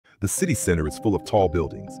The city center is full of tall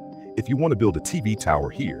buildings. If you want to build a TV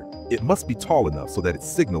tower here, it must be tall enough so that its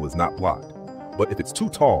signal is not blocked. But if it's too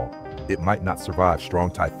tall, it might not survive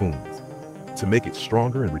strong typhoons. To make it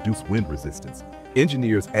stronger and reduce wind resistance,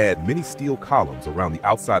 engineers add many steel columns around the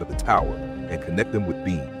outside of the tower and connect them with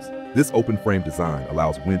beams. This open frame design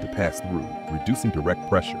allows wind to pass through, reducing direct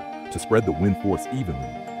pressure. To spread the wind force evenly,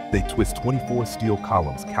 they twist 24 steel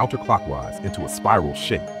columns counterclockwise into a spiral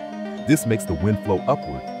shape. This makes the wind flow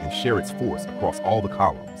upward and share its force across all the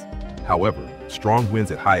columns. However, strong winds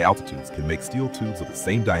at high altitudes can make steel tubes of the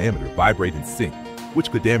same diameter vibrate in sync, which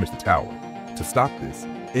could damage the tower. To stop this,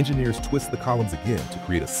 engineers twist the columns again to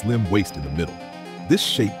create a slim waist in the middle. This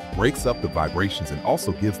shape breaks up the vibrations and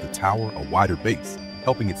also gives the tower a wider base,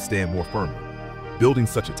 helping it stand more firmly. Building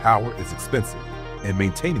such a tower is expensive, and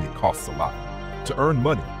maintaining it costs a lot. To earn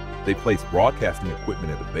money, they place broadcasting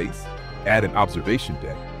equipment at the base, add an observation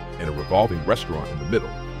deck, and a revolving restaurant in the middle,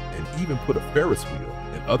 and even put a Ferris wheel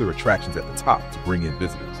and other attractions at the top to bring in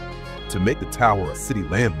visitors. To make the tower a city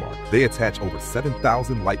landmark, they attach over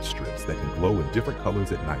 7,000 light strips that can glow in different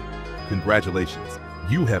colors at night. Congratulations,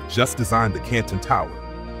 you have just designed the Canton Tower.